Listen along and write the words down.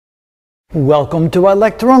Welcome to our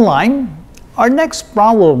lecture online. Our next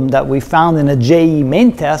problem that we found in a JEE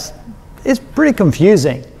main test is pretty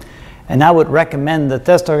confusing, and I would recommend the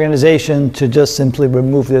test organization to just simply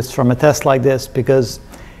remove this from a test like this because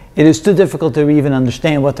it is too difficult to even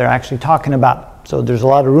understand what they're actually talking about. So there's a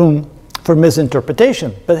lot of room for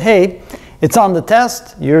misinterpretation. But hey, it's on the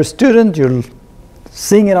test, you're a student, you're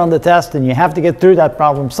seeing it on the test, and you have to get through that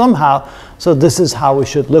problem somehow, so this is how we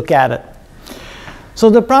should look at it. So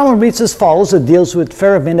the problem reads as follows. It deals with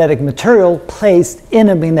ferromagnetic material placed in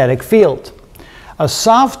a magnetic field. A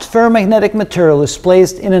soft ferromagnetic material is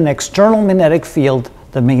placed in an external magnetic field.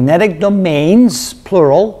 The magnetic domains,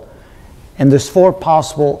 plural, and there's four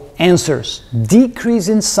possible answers. Decrease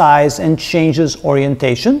in size and changes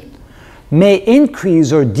orientation. May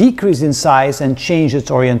increase or decrease in size and change its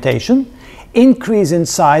orientation. Increase in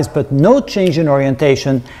size but no change in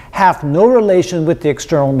orientation. Have no relation with the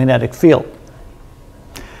external magnetic field.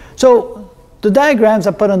 So the diagrams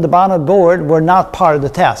I put on the bottom of the board were not part of the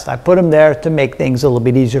test. I put them there to make things a little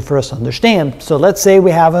bit easier for us to understand. So let's say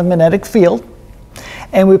we have a magnetic field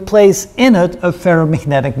and we place in it a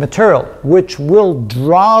ferromagnetic material which will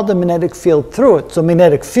draw the magnetic field through it. So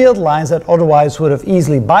magnetic field lines that otherwise would have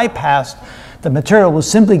easily bypassed the material will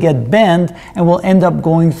simply get bent and will end up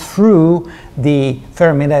going through the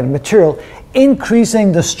ferromagnetic material,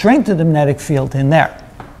 increasing the strength of the magnetic field in there.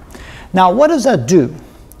 Now what does that do?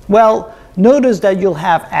 Well, notice that you'll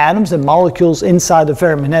have atoms and molecules inside the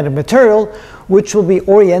ferromagnetic material which will be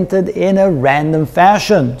oriented in a random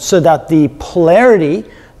fashion so that the polarity,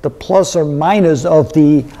 the plus or minus of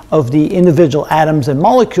the individual atoms and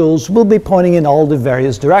molecules will be pointing in all the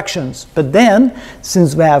various directions. But then,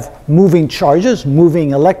 since we have moving charges,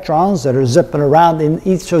 moving electrons that are zipping around in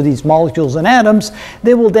each of these molecules and atoms,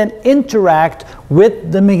 they will then interact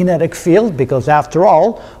with the magnetic field because after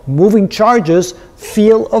all, moving charges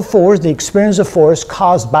feel a force, they experience a force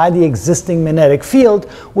caused by the existing magnetic field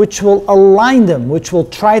which will align them, which will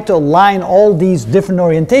try to align all these different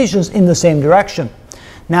orientations in the same direction.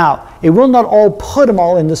 Now, it will not all put them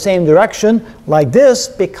all in the same direction like this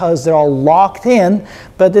because they're all locked in,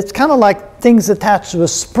 but it's kind of like things attached to a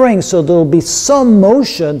spring, so there will be some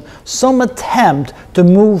motion, some attempt to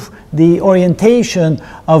move the orientation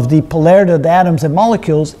of the polarity of the atoms and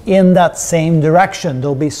molecules in that same direction. There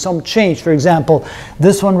will be some change. For example,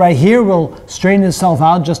 this one right here will straighten itself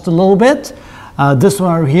out just a little bit. This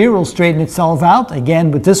one right here will straighten itself out. Again,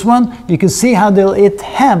 with this one, you can see how they'll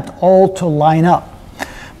attempt all to line up.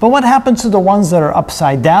 But what happens to the ones that are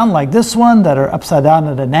upside down, like this one, that are upside down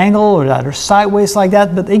at an angle, or that are sideways like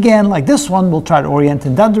that? But again, like this one, we'll try to orient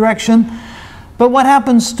in that direction. But what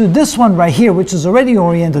happens to this one right here, which is already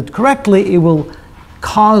oriented correctly? It will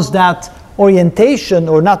cause that orientation,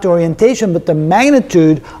 or not the orientation, but the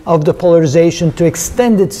magnitude of the polarization to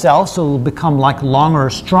extend itself, so it will become like longer or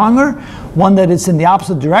stronger. One that is in the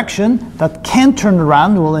opposite direction, that can turn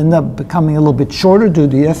around, will end up becoming a little bit shorter due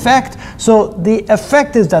to the effect. So the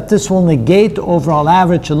effect is that this will negate the overall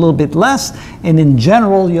average a little bit less, and in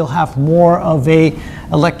general you'll have more of a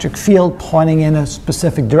electric field pointing in a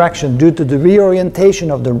specific direction due to the reorientation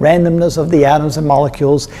of the randomness of the atoms and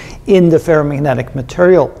molecules in the ferromagnetic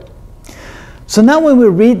material. So now when we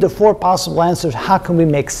read the four possible answers, how can we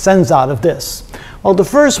make sense out of this? Well, the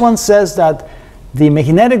first one says that the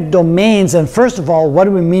magnetic domains, and first of all, what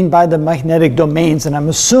do we mean by the magnetic domains? And I'm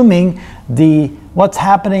assuming what's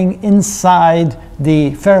happening inside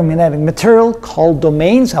the ferromagnetic material called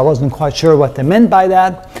domains. I wasn't quite sure what they meant by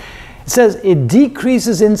that. It says it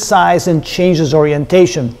decreases in size and changes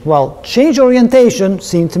orientation. Well, change orientation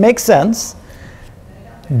seemed to make sense.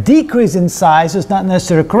 Decrease in size is not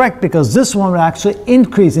necessarily correct because this one will actually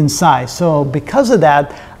increase in size. So because of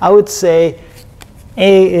that, I would say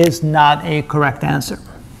A is not a correct answer.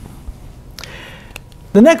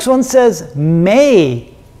 The next one says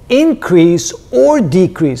may increase or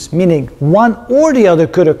decrease, meaning one or the other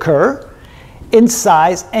could occur in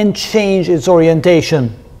size and change its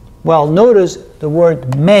orientation. Well, notice the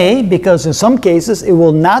word may, because in some cases it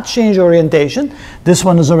will not change orientation. This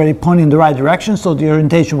one is already pointing in the right direction, so the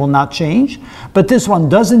orientation will not change. But this one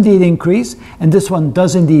does indeed increase, and this one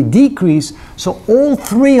does indeed decrease. So all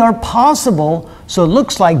three are possible, so it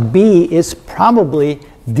looks like B is probably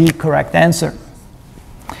the correct answer.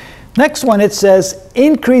 Next one, it says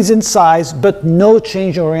increase in size but no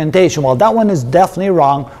change in orientation. Well, that one is definitely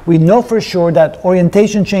wrong. We know for sure that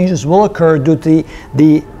orientation changes will occur due to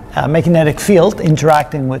the magnetic field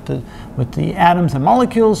interacting with the atoms and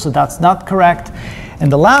molecules, so that's not correct.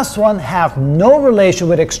 And the last one, have no relation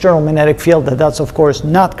with external magnetic field. That's of course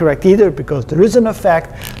not correct either, because there is an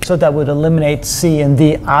effect, so that would eliminate C and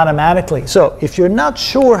D automatically. So if you're not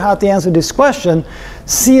sure how to answer this question,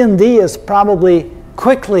 C and D is probably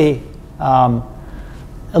quickly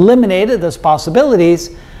eliminated as possibilities.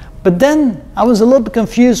 But then I was a little bit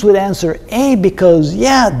confused with answer A, because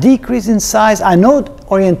yeah, decrease in size, I know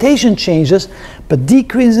orientation changes, but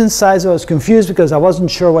decrease in size, I was confused because I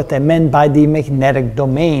wasn't sure what they meant by the magnetic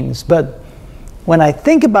domains. But when I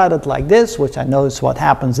think about it like this, which I know is what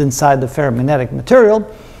happens inside the ferromagnetic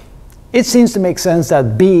material, it seems to make sense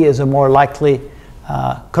that B is a more likely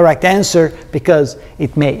correct answer, because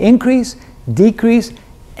it may increase, decrease,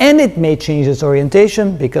 and it may change its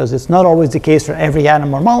orientation, because it's not always the case for every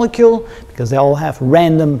atom or molecule, because they all have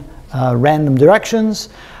random directions.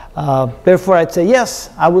 Therefore, I'd say yes,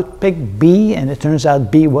 I would pick B, and it turns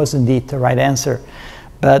out B was indeed the right answer.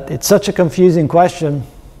 But it's such a confusing question.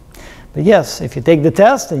 But yes, if you take the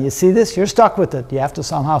test and you see this, you're stuck with it. You have to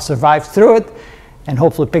somehow survive through it and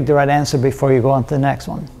hopefully pick the right answer before you go on to the next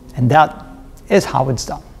one. And that is how it's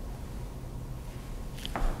done.